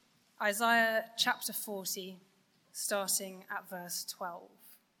Isaiah chapter 40, starting at verse 12.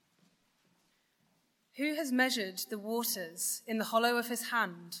 Who has measured the waters in the hollow of his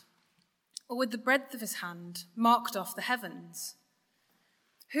hand, or with the breadth of his hand marked off the heavens?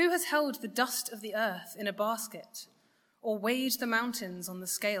 Who has held the dust of the earth in a basket, or weighed the mountains on the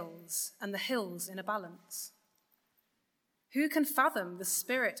scales and the hills in a balance? Who can fathom the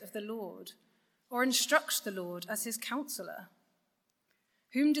Spirit of the Lord, or instruct the Lord as his counselor?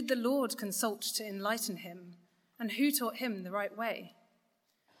 Whom did the Lord consult to enlighten him, and who taught him the right way?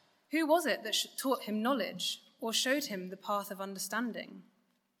 Who was it that taught him knowledge, or showed him the path of understanding?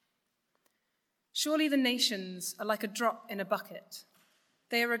 Surely the nations are like a drop in a bucket.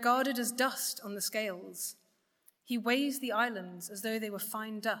 They are regarded as dust on the scales. He weighs the islands as though they were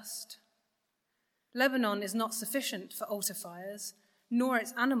fine dust. Lebanon is not sufficient for altar fires, nor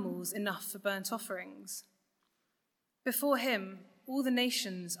its animals enough for burnt offerings. Before him, all the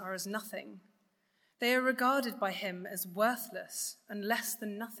nations are as nothing. They are regarded by him as worthless and less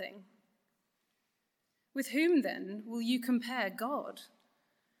than nothing. With whom, then, will you compare God?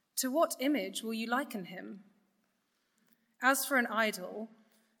 To what image will you liken him? As for an idol,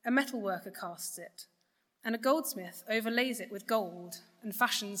 a metalworker casts it, and a goldsmith overlays it with gold and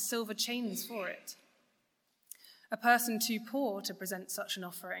fashions silver chains for it. A person too poor to present such an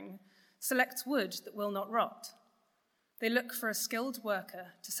offering selects wood that will not rot. They look for a skilled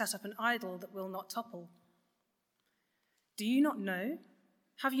worker to set up an idol that will not topple. Do you not know?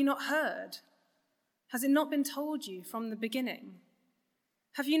 Have you not heard? Has it not been told you from the beginning?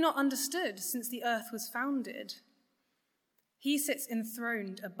 Have you not understood since the earth was founded? He sits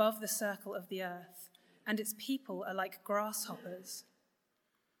enthroned above the circle of the earth, and its people are like grasshoppers.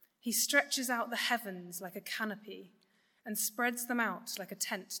 He stretches out the heavens like a canopy and spreads them out like a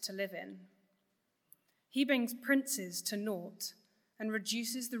tent to live in. He brings princes to naught and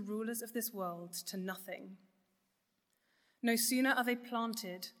reduces the rulers of this world to nothing. No sooner are they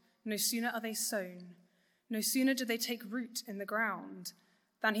planted, no sooner are they sown, no sooner do they take root in the ground,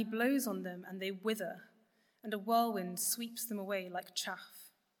 than he blows on them and they wither, and a whirlwind sweeps them away like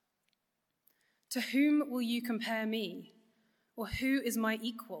chaff. To whom will you compare me? Or who is my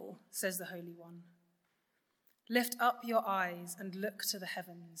equal, says the Holy One. Lift up your eyes and look to the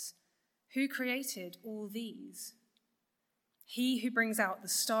heavens. Who created all these? He who brings out the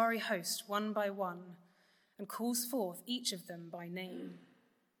starry host one by one and calls forth each of them by name.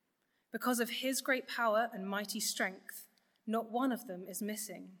 Because of his great power and mighty strength, not one of them is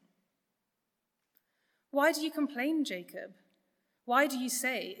missing. Why do you complain, Jacob? Why do you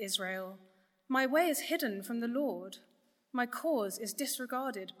say, Israel, my way is hidden from the Lord, my cause is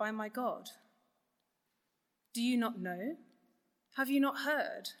disregarded by my God? Do you not know? Have you not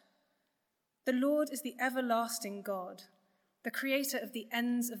heard? The Lord is the everlasting God, the creator of the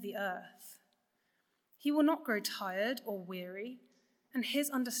ends of the earth. He will not grow tired or weary, and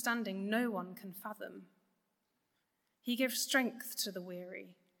his understanding no one can fathom. He gives strength to the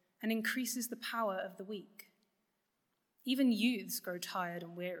weary and increases the power of the weak. Even youths grow tired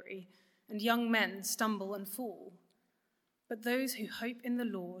and weary, and young men stumble and fall. But those who hope in the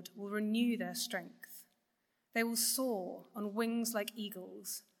Lord will renew their strength. They will soar on wings like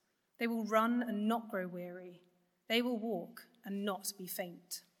eagles. They will run and not grow weary. They will walk and not be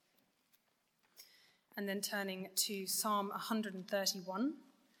faint. And then turning to Psalm 131.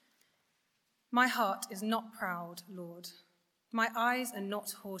 My heart is not proud, Lord. My eyes are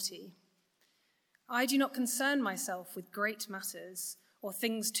not haughty. I do not concern myself with great matters or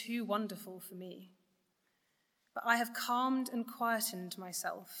things too wonderful for me. But I have calmed and quietened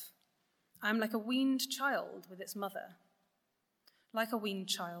myself. I am like a weaned child with its mother. Like a weaned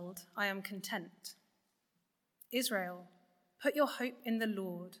child, I am content. Israel, put your hope in the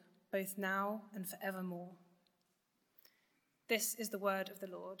Lord, both now and forevermore. This is the word of the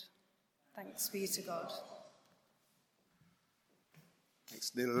Lord. Thanks be to God.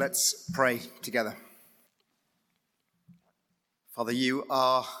 Thanks, Neil. Let's pray together. Father, you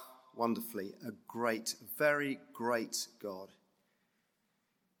are wonderfully a great, very great God.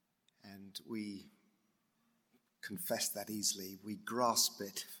 And we confess that easily. We grasp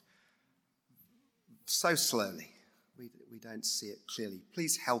it so slowly. We don't see it clearly.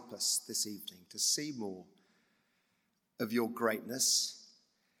 Please help us this evening to see more of your greatness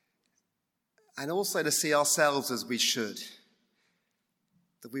and also to see ourselves as we should,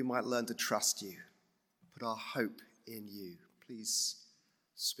 that we might learn to trust you, put our hope in you. Please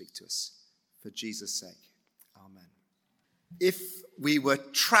speak to us for Jesus' sake. Amen. If we were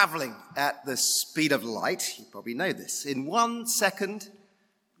traveling at the speed of light, you probably know this, in 1 second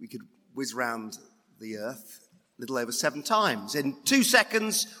we could whiz round the earth, little over 7 times. In 2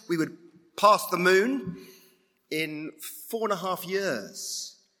 seconds, we would pass the moon. In 4.5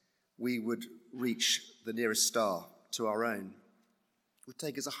 years, we would reach the nearest star to our own. It would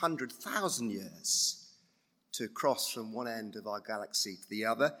take us 100,000 years to cross from one end of our galaxy to the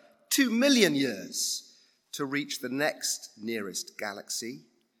other. 2 million years to reach the next nearest galaxy.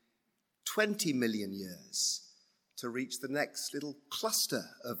 20 million years to reach the next little cluster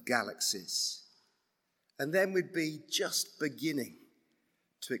of galaxies. And then we'd be just beginning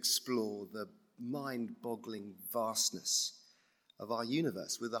to explore the mind-boggling vastness of our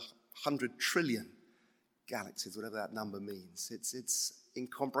universe with 100 trillion galaxies, whatever that number means. It's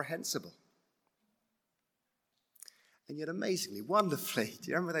incomprehensible. And yet amazingly, wonderfully,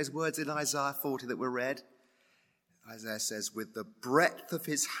 do you remember those words in Isaiah 40 that were read? Isaiah says, with the breadth of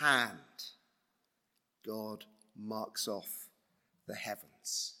his hand, God marks off the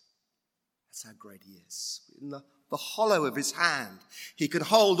heavens. That's how great he is. In the hollow of his hand, he can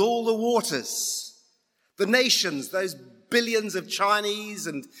hold all the waters, the nations, those billions of Chinese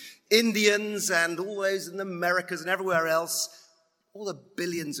and Indians and all those in the Americas and everywhere else, all the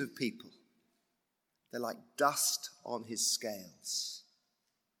billions of people. They're like dust on his scales.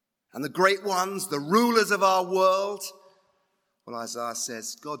 And the great ones, the rulers of our world, well, Isaiah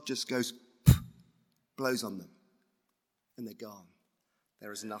says, God just goes, blows on them, and they're gone.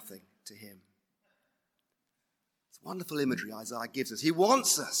 There is nothing to him. It's wonderful imagery Isaiah gives us. He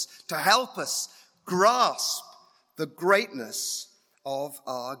wants us to help us grasp the greatness of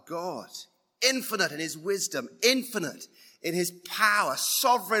our God. Infinite in his wisdom, infinite in his power,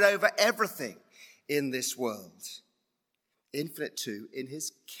 sovereign over everything in this world. Infinite too in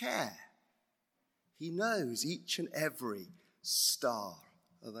his care. He knows each and every star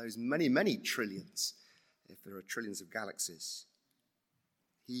of those many, many trillions, if there are trillions of galaxies.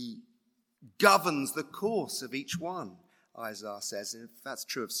 He governs the course of each one, Isaiah says. And if that's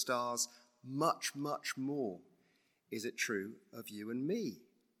true of stars, much, much more is it true of you and me.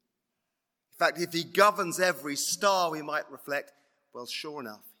 In fact, if he governs every star, we might reflect, well, sure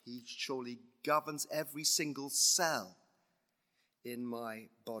enough, he surely governs every single cell in my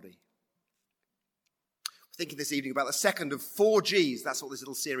body. We're thinking this evening about the second of 4 Gs. That's what this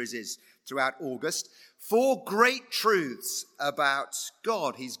little series is throughout August. 4 great truths about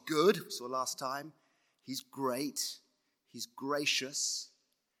God. He's good, we saw last time. He's great. He's gracious.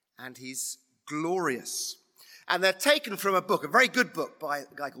 And he's glorious. And they're taken from a book, a very good book by a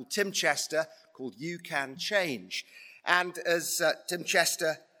guy called Tim Chester, called You Can Change. And as Tim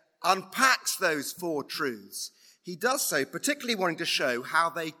Chester unpacks those 4 truths, he does so particularly wanting to show how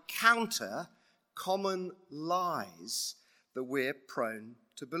they counter common lies that we're prone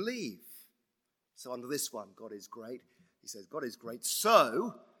to believe. So under this one, God is great. He says, God is great,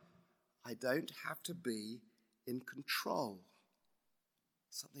 so I don't have to be in control.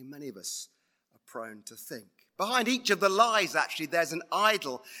 Something many of us are prone to think. Behind each of the lies, actually, there's an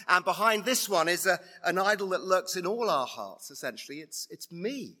idol. And behind this one is an idol that lurks in all our hearts, essentially. It's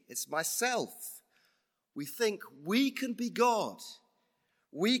me. It's myself. We think we can be God.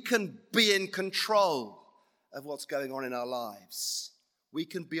 We can be in control of what's going on in our lives. We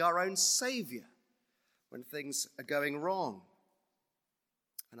can be our own savior when things are going wrong.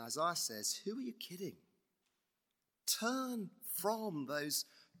 And Isaiah says, who are you kidding? Turn from those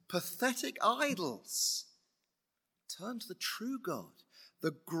pathetic idols. Turn to the true God,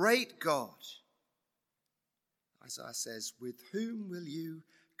 the great God. Isaiah says, with whom will you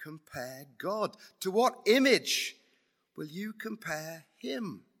compare God? To what image will you compare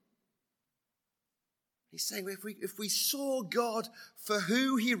him? He's saying if we saw God for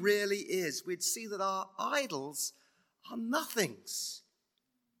who he really is, we'd see that our idols are nothings.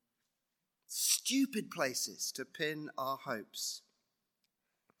 Stupid places to pin our hopes.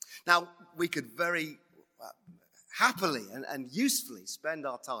 Now, we could very happily and usefully spend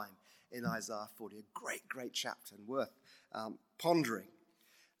our time in Isaiah 40, a great, great chapter and worth pondering,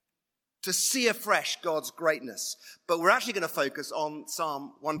 to see afresh God's greatness. But we're actually going to focus on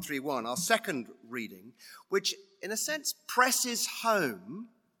Psalm 131, our second reading, which in a sense presses home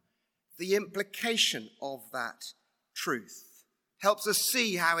the implication of that truth, helps us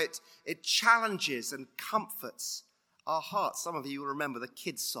see how it challenges and comforts our hearts. Some of you will remember the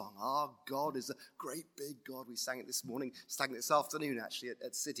kids' song, Our God is a Great Big God. We sang it this morning, sang it this afternoon actually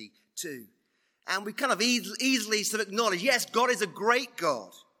at City too. And we kind of easily sort of acknowledge, yes, God is a great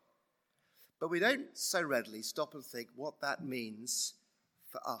God. But we don't so readily stop and think what that means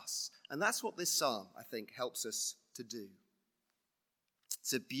for us. And that's what this psalm, I think, helps us to do.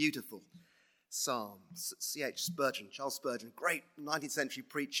 It's a beautiful psalm. C.H. Spurgeon, Charles Spurgeon, great 19th century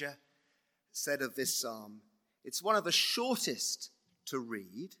preacher, said of this psalm, It's one of the shortest to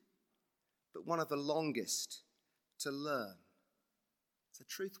read, but one of the longest to learn. It's a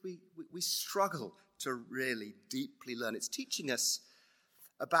truth we struggle to really deeply learn. It's teaching us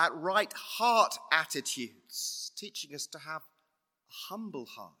about right heart attitudes, teaching us to have a humble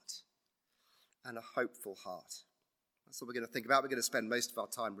heart and a hopeful heart. That's what we're going to think about. We're going to spend most of our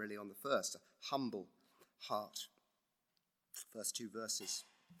time really on the first, a humble heart. First 2 verses.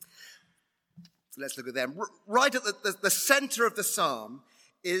 So let's look at them. Right at the center of the psalm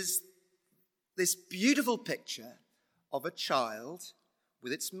is this beautiful picture of a child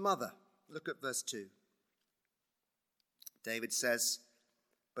with its mother. Look at verse 2. David says,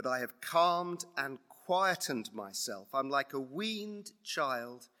 "But I have calmed and quietened myself. I'm like a weaned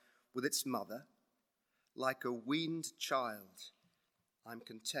child with its mother. Like a weaned child, I'm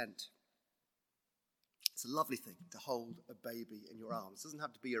content." It's a lovely thing to hold a baby in your arms. It doesn't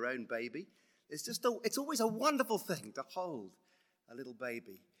have to be your own baby. It's always a wonderful thing to hold a little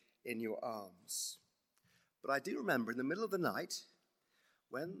baby in your arms. But I do remember in the middle of the night,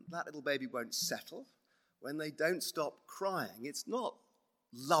 when that little baby won't settle, when they don't stop crying, it's not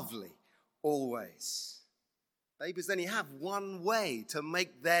lovely always. Babies only have one way to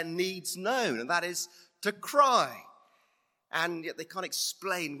make their needs known, and that is to cry. And yet they can't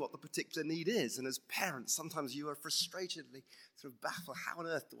explain what the particular need is. And as parents, sometimes you are frustratedly sort of baffled. How on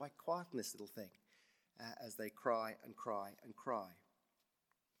earth do I quieten this little thing as they cry and cry and cry?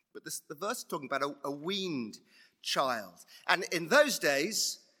 But the verse is talking about a weaned child. And in those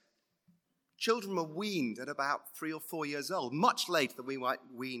days, children were weaned at about 3 or 4 years old, much later than we might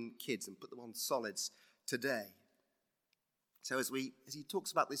wean kids and put them on solids today. So as he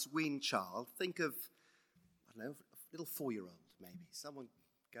talks about this weaned child, think of, I don't know, a little 4-year-old maybe, someone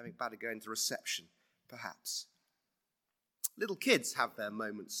about to go into reception, perhaps. Little kids have their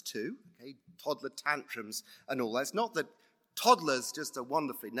moments too, okay, toddler tantrums and all that. It's not that toddlers just are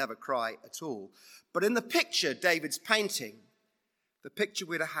wonderfully never cry at all. But in the picture David's painting, the picture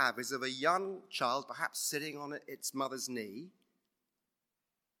we're to have is of a young child, perhaps sitting on its mother's knee,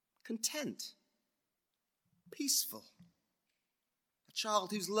 content, peaceful. A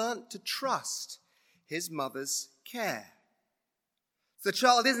child who's learnt to trust his mother's care. The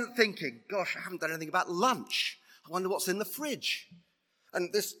child isn't thinking, gosh, I haven't done anything about lunch. I wonder what's in the fridge.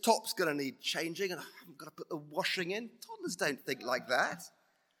 And this top's going to need changing, and I haven't got to put the washing in. Toddlers don't think like that.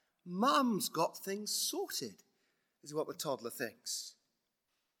 Mum's got things sorted, is what the toddler thinks.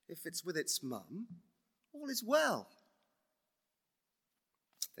 If it's with its mum, all is well.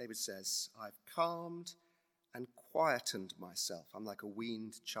 David says, I've calmed and quietened myself. I'm like a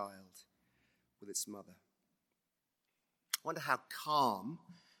weaned child with its mother. I wonder how calm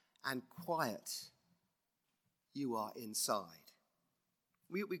and quiet you are inside.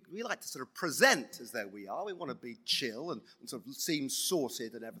 We like to sort of present as though we are. We want to be chill and sort of seem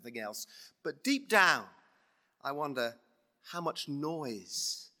sorted and everything else. But deep down, I wonder how much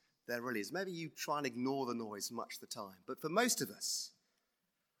noise there really is. Maybe you try and ignore the noise much of the time. But for most of us,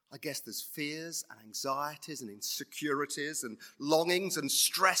 I guess there's fears and anxieties and insecurities and longings and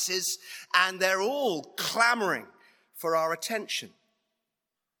stresses, and they're all clamoring for our attention.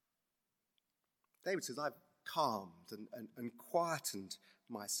 David says, I've calmed and quietened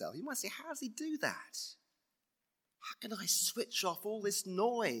myself. You might say, how does he do that? How can I switch off all this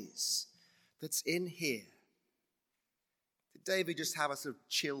noise that's in here? Did David just have a sort of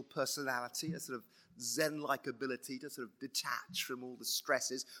chill personality, a sort of Zen-like ability to sort of detach from all the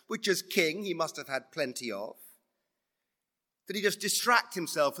stresses, which as king he must have had plenty of? Did he just distract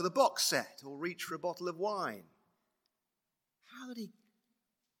himself with a box set or reach for a bottle of wine? How did he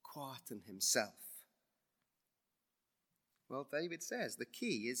quieten himself? Well, David says the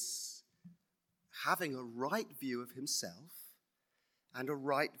key is having a right view of himself and a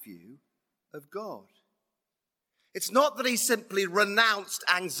right view of God. It's not that he simply renounced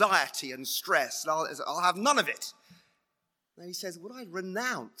anxiety and stress. I'll have none of it. No, he says, what I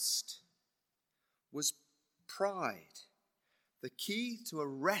renounced was pride. The key to a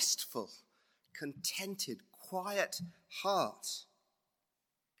restful, contented, quiet heart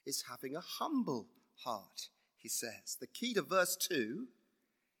is having a humble heart, he says. The key to verse 2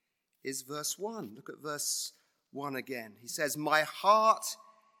 is verse 1. Look at verse 1 again. He says, my heart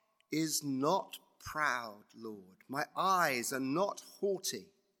is not proud, Lord. My eyes are not haughty.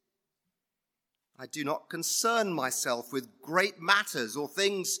 I do not concern myself with great matters or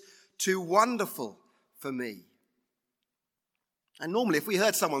things too wonderful for me. And normally if we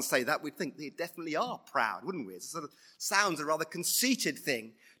heard someone say that, we'd think they definitely are proud, wouldn't we? It sort of sounds a rather conceited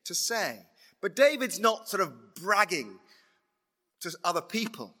thing to say. But David's not sort of bragging to other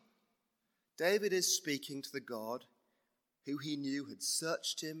people. David is speaking to the God who he knew had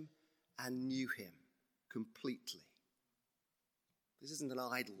searched him and knew him completely. This isn't an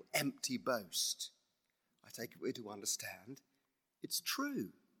idle, empty boast. I take it we're to understand it's true.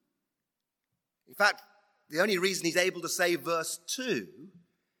 In fact, the only reason he's able to say verse 2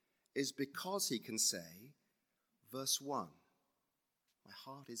 is because he can say verse 1. My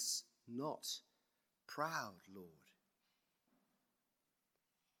heart is not proud, Lord.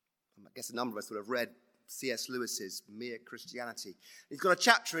 I guess a number of us would have read C.S. Lewis's Mere Christianity. He's got a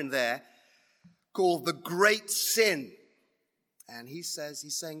chapter in there called The Great Sin. And he's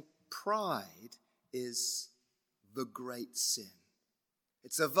saying pride is the great sin.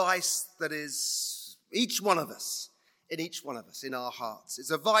 It's a vice that is each one of us, in our hearts.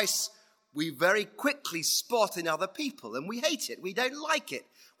 It's a vice we very quickly spot in other people, and we hate it. We don't like it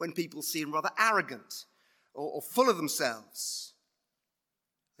when people seem rather arrogant or full of themselves.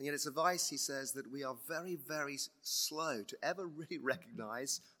 And yet it's a vice, he says, that we are very, very slow to ever really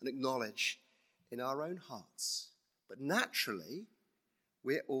recognize and acknowledge in our own hearts. But naturally,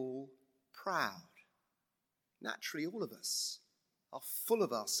 we're all proud. Naturally, all of us are full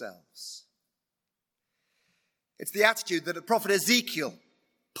of ourselves. It's the attitude that the prophet Ezekiel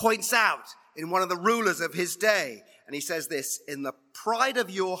points out in one of the rulers of his day. And he says this, in the pride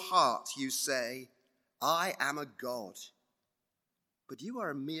of your heart you say, I am a god. But you are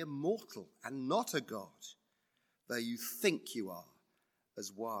a mere mortal and not a god, though you think you are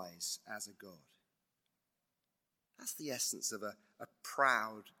as wise as a god. That's the essence of a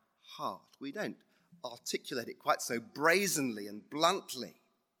proud heart. We don't articulate it quite so brazenly and bluntly.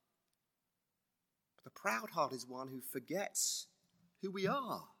 But the proud heart is one who forgets who we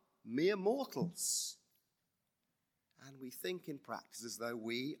are, mere mortals. And we think in practice as though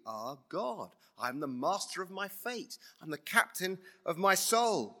we are God. I'm the master of my fate. I'm the captain of my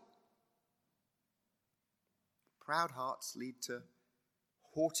soul. Proud hearts lead to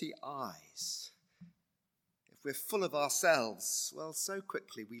haughty eyes. If we're full of ourselves, well, so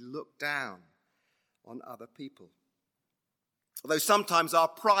quickly we look down on other people. Although sometimes our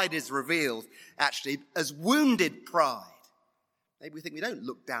pride is revealed, actually, as wounded pride. Maybe we think we don't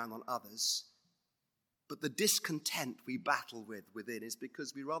look down on others, but the discontent we battle with within is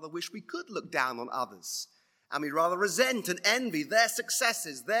because we rather wish we could look down on others. And we rather resent and envy their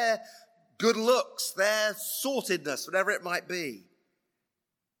successes, their good looks, their sortedness, whatever it might be.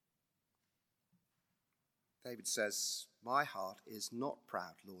 David says, my heart is not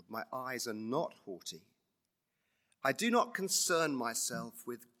proud, Lord. My eyes are not haughty. I do not concern myself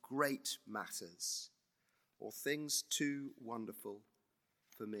with great matters or things too wonderful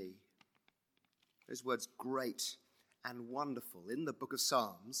for me. Those words, great and wonderful, in the book of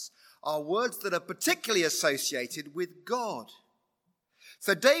Psalms, are words that are particularly associated with God.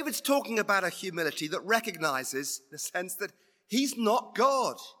 So David's talking about a humility that recognizes the sense that he's not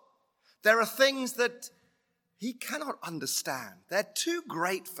God. There are things that he cannot understand. They're too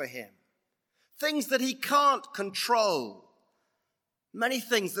great for him. Things that he can't control. Many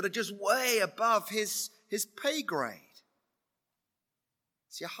things that are just way above his pay grade.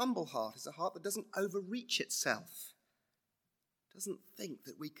 See, a humble heart is a heart that doesn't overreach itself. Doesn't think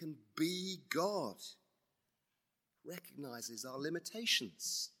that we can be God. Recognizes our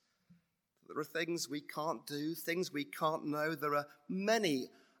limitations. There are things we can't do, things we can't know. There are many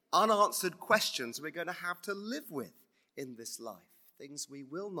unanswered questions we're going to have to live with in this life. Things we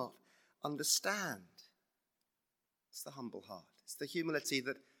will not understand. It's the humble heart. It's the humility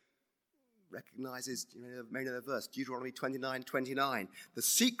that recognizes, many of the verse, Deuteronomy 29:29. The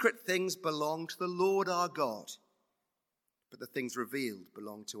secret things belong to the Lord our God, but the things revealed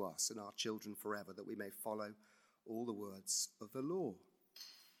belong to us and our children forever, that we may follow all the words of the law.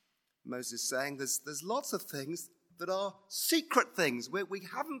 Moses is saying there's lots of things that are secret things where we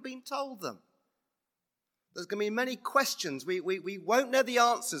haven't been told them. There's going to be many questions we won't know the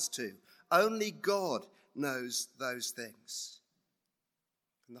answers to. Only God knows those things.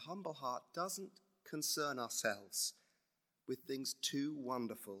 And the humble heart doesn't concern ourselves with things too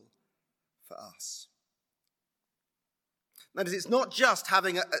wonderful for us. Notice, it's not just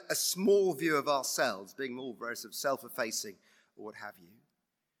having a small view of ourselves, being all very sort of self-effacing or what have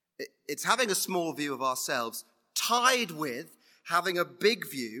you. It's having a small view of ourselves tied with having a big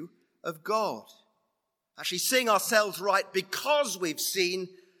view of God. Actually seeing ourselves right because we've seen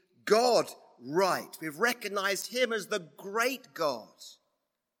God right. We've recognized him as the great God.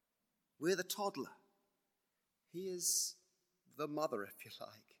 We're the toddler. He is the mother, if you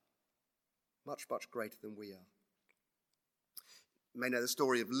like. Much, much greater than we are. You may know the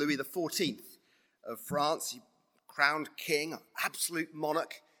story of Louis XIV of France. He crowned king, absolute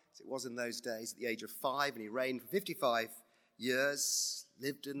monarch, as it was in those days, at the age of 5, and he reigned for 55 years,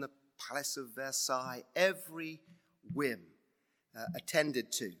 lived in the palace of Versailles, every whim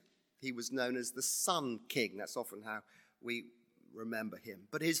attended to. He was known as the Sun King. That's often how we remember him.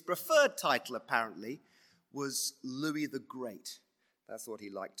 But his preferred title, apparently, was Louis the Great. That's what he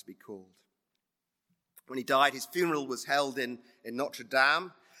liked to be called. When he died, his funeral was held in Notre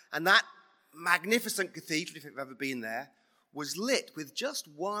Dame, and that magnificent cathedral, if you've ever been there, was lit with just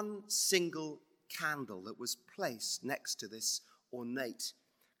one single candle that was placed next to this ornate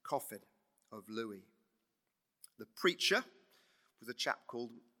coffin of Louis. The preacher was a chap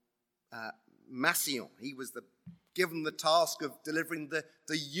called Massillon. He was given the task of delivering the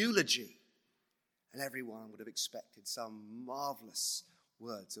eulogy, and everyone would have expected some marvelous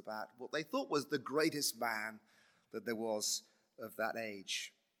words about what they thought was the greatest man that there was of that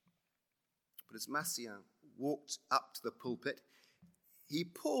age. But as Massillon walked up to the pulpit, he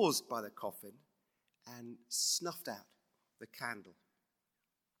paused by the coffin and snuffed out the candle.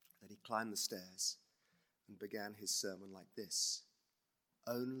 Then he climbed the stairs and began his sermon like this: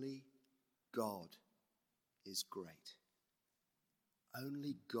 "Only God is great.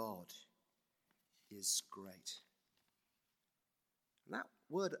 Only God is great." And that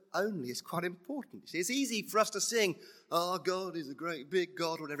word "only" is quite important. It's easy for us to sing, "Oh, God is a great big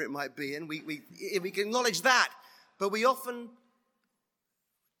God," whatever it might be, and we can acknowledge that, but we often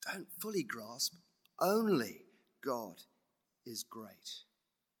don't fully grasp only God is great.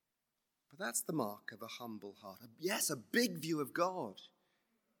 But that's the mark of a humble heart. Yes, a big view of God,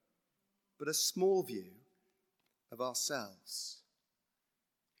 but a small view of ourselves.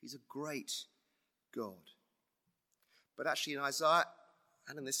 He's a great God. But actually in Isaiah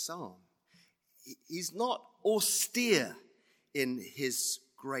and in this psalm, he's not austere in his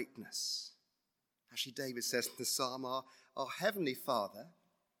greatness. Actually, David says in the psalm, our heavenly Father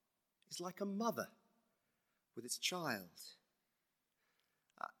is like a mother with its child.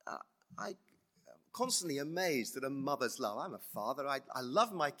 I'm constantly amazed at a mother's love. I'm a father. I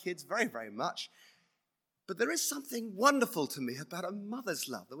love my kids very, very much. But there is something wonderful to me about a mother's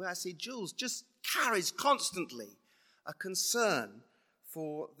love. The way I see Jules just carries constantly a concern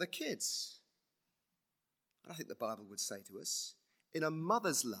for the kids. I think the Bible would say to us, in a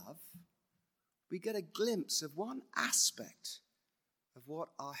mother's love, we get a glimpse of one aspect of what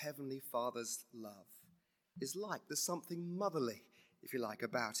our Heavenly Father's love is like. There's something motherly, if you like,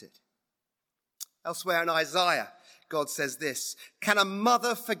 about it. Elsewhere in Isaiah, God says this: "Can a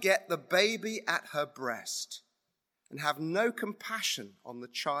mother forget the baby at her breast and have no compassion on the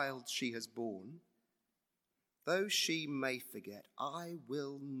child she has borne? Though she may forget, I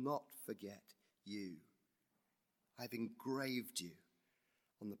will not forget you. I've engraved you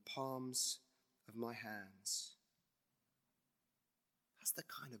on the palms of my hands." That's the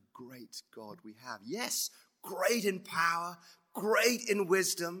kind of great God we have. Yes, great in power, great in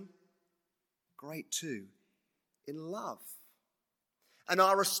wisdom, great too in love. And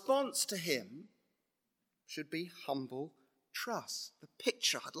our response to him should be humble trust. The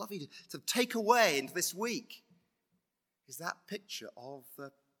picture I'd love you to take away into this week is that picture of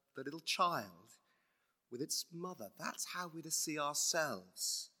the little child with its mother. That's how we're to see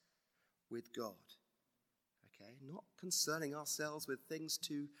ourselves with God. Okay, not concerning ourselves with things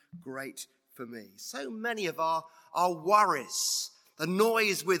too great for me. So many of our worries, the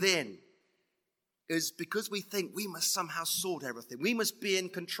noise within, is because we think we must somehow sort everything. We must be in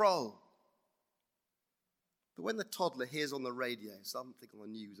control. But when the toddler hears on the radio something on the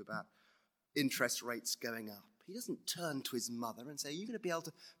news about interest rates going up, he doesn't turn to his mother and say, "Are you going to be able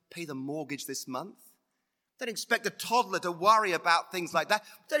to pay the mortgage this month?" Don't expect a toddler to worry about things like that.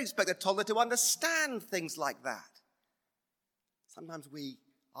 Don't expect a toddler to understand things like that. Sometimes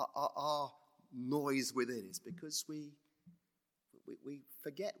our noise within is because we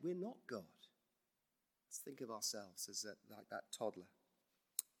forget we're not God. Let's think of ourselves as like that toddler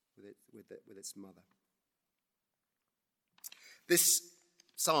with its mother. This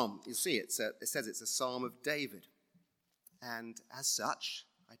psalm, you see, it says it's a psalm of David. And as such,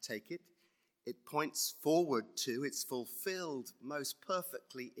 I take it, it points forward to, it's fulfilled most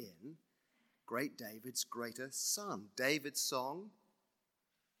perfectly in great David's greater son. David's song,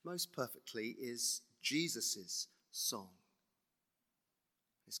 most perfectly, is Jesus' song.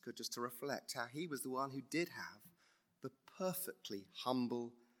 It's good just to reflect how he was the one who did have the perfectly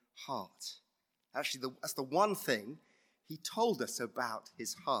humble heart. Actually, that's the one thing he told us about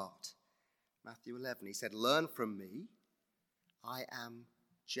his heart. Matthew 11, he said, "Learn from me, I am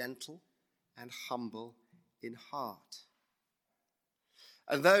gentle and humble in heart."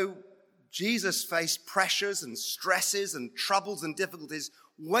 And though Jesus faced pressures and stresses and troubles and difficulties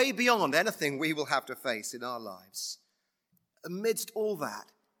way beyond anything we will have to face in our lives. Amidst all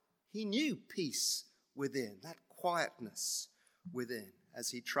that, he knew peace within, that quietness within, as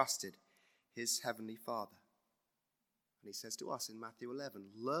he trusted his heavenly Father. And he says to us in Matthew 11,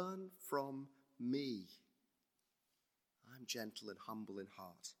 learn from me. I'm gentle and humble in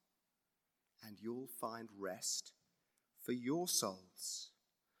heart, and you'll find rest for your souls.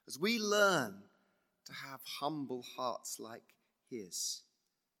 As we learn to have humble hearts like his,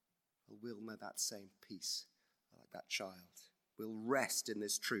 we'll know that same peace like that child. We'll rest in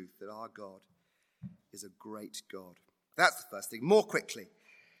this truth that our God is a great God. That's the first thing. More quickly,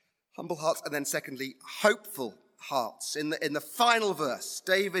 humble hearts, and then secondly, hopeful hearts. In the final verse,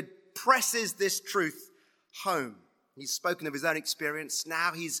 David presses this truth home. He's spoken of his own experience.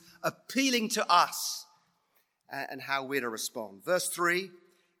 Now he's appealing to us and how we're to respond. Verse 3,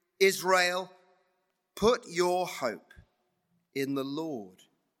 Israel, put your hope in the Lord,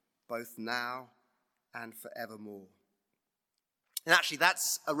 both now and forevermore. And actually,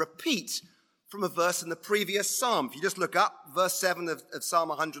 that's a repeat from a verse in the previous psalm. If you just look up verse 7 of Psalm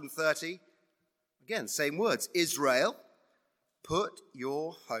 130, again, same words. Israel, put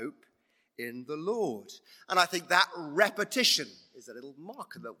your hope in the Lord. And I think that repetition is a little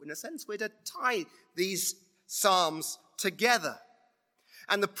marker that, in a sense, we're to tie these psalms together.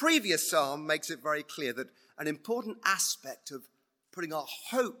 And the previous psalm makes it very clear that an important aspect of putting our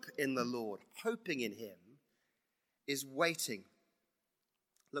hope in the Lord, hoping in him, is waiting.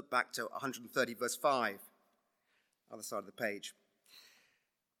 Look back to 130 verse 5, other side of the page.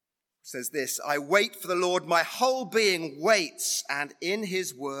 It says this, I wait for the Lord, my whole being waits, and in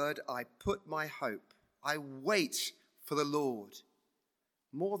his word I put my hope. I wait for the Lord.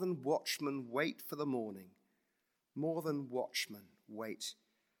 More than watchmen wait for the morning. More than watchmen wait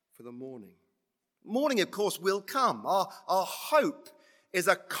for the morning. Morning, of course, will come. Our hope is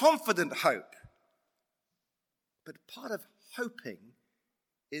a confident hope. But part of hoping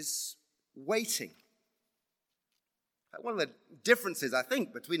is waiting. One of the differences, I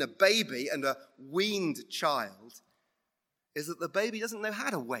think, between a baby and a weaned child is that the baby doesn't know how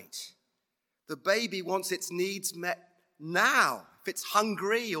to wait. The baby wants its needs met now. If it's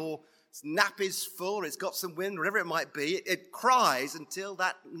hungry or its nappy's full or it's got some wind, whatever it might be, it cries until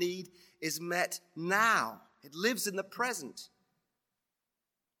that need is met now. It lives in the present.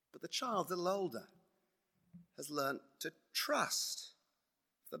 But the child, a little older, has learnt to trust.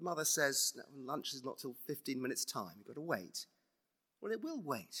 The mother says, no, lunch is not till 15 minutes' time. You've got to wait. Well, it will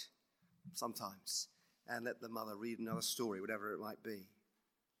wait sometimes and let the mother read another story, whatever it might be.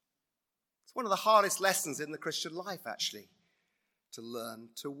 It's one of the hardest lessons in the Christian life, actually, to learn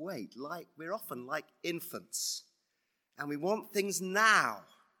to wait. We're often like infants, and we want things now.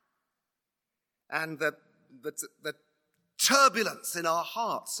 And the turbulence in our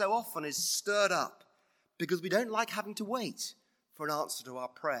hearts so often is stirred up because we don't like having to wait for an answer to our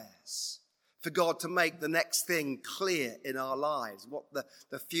prayers, for God to make the next thing clear in our lives, what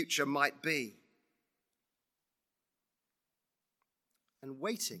the future might be. And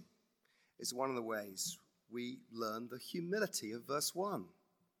waiting is one of the ways we learn the humility of verse 1.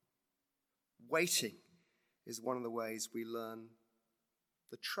 Waiting is one of the ways we learn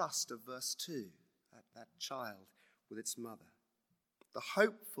the trust of verse 2, that child with its mother. The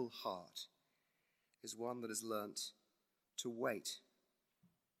hopeful heart is one that has learnt to wait,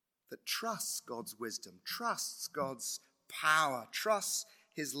 that trusts God's wisdom, trusts God's power, trusts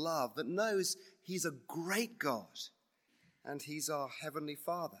his love, that knows he's a great God and he's our heavenly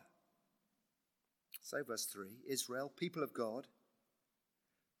Father. So verse 3, Israel, people of God,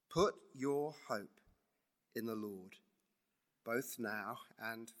 put your hope in the Lord, both now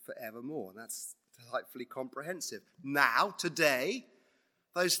and forevermore. And that's delightfully comprehensive. Now, today,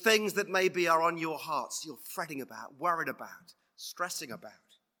 those things that maybe are on your hearts, you're fretting about, worried about, stressing about.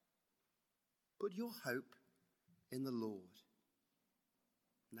 Put your hope in the Lord.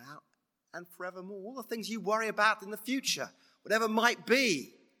 Now and forevermore. All the things you worry about in the future, whatever might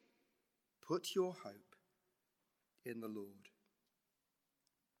be, put your hope in the Lord.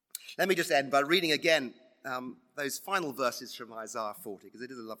 Let me just end by reading again those final verses from Isaiah 40, because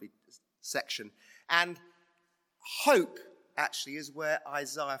it is a lovely section. And hope actually is where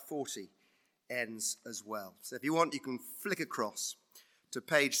Isaiah 40 ends as well. So if you want, you can flick across to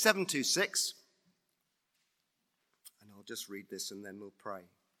page 726. And I'll just read this and then we'll pray.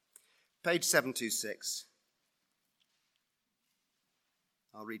 Page 726.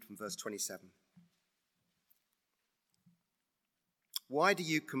 I'll read from verse 27. Why do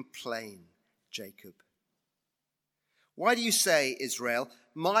you complain, Jacob? Why do you say, Israel,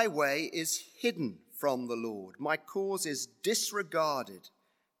 my way is hidden from the Lord? My cause is disregarded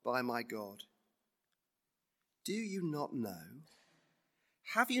by my God. Do you not know?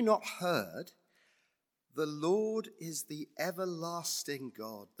 Have you not heard? The Lord is the everlasting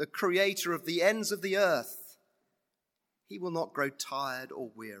God, the creator of the ends of the earth. He will not grow tired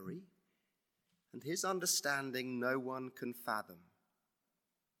or weary, and his understanding no one can fathom.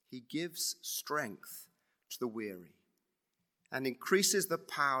 He gives strength to the weary and increases the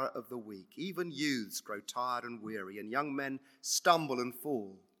power of the weak. Even youths grow tired and weary, and young men stumble and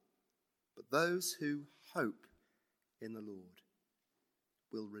fall. But those who hope in the Lord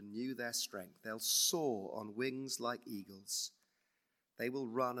will renew their strength. They'll soar on wings like eagles. They will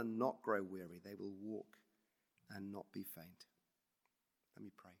run and not grow weary. They will walk and not be faint. Let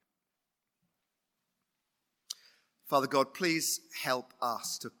me pray. Father God, please help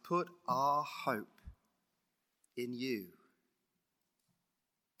us to put our hope in you.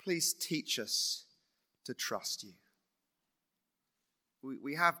 Please teach us to trust you.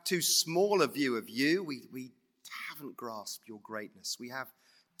 We have too small a view of you. We haven't grasped your greatness. We have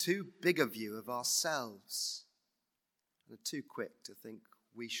too big a view of ourselves and are too quick to think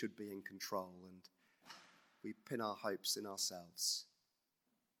we should be in control, and we pin our hopes in ourselves.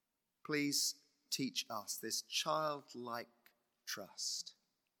 Please teach us this childlike trust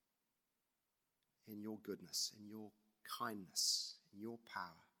in your goodness, in your kindness, in your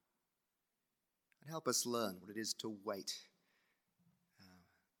power. And help us learn what it is to wait.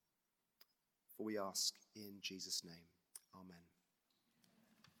 For we ask in Jesus' name. Amen.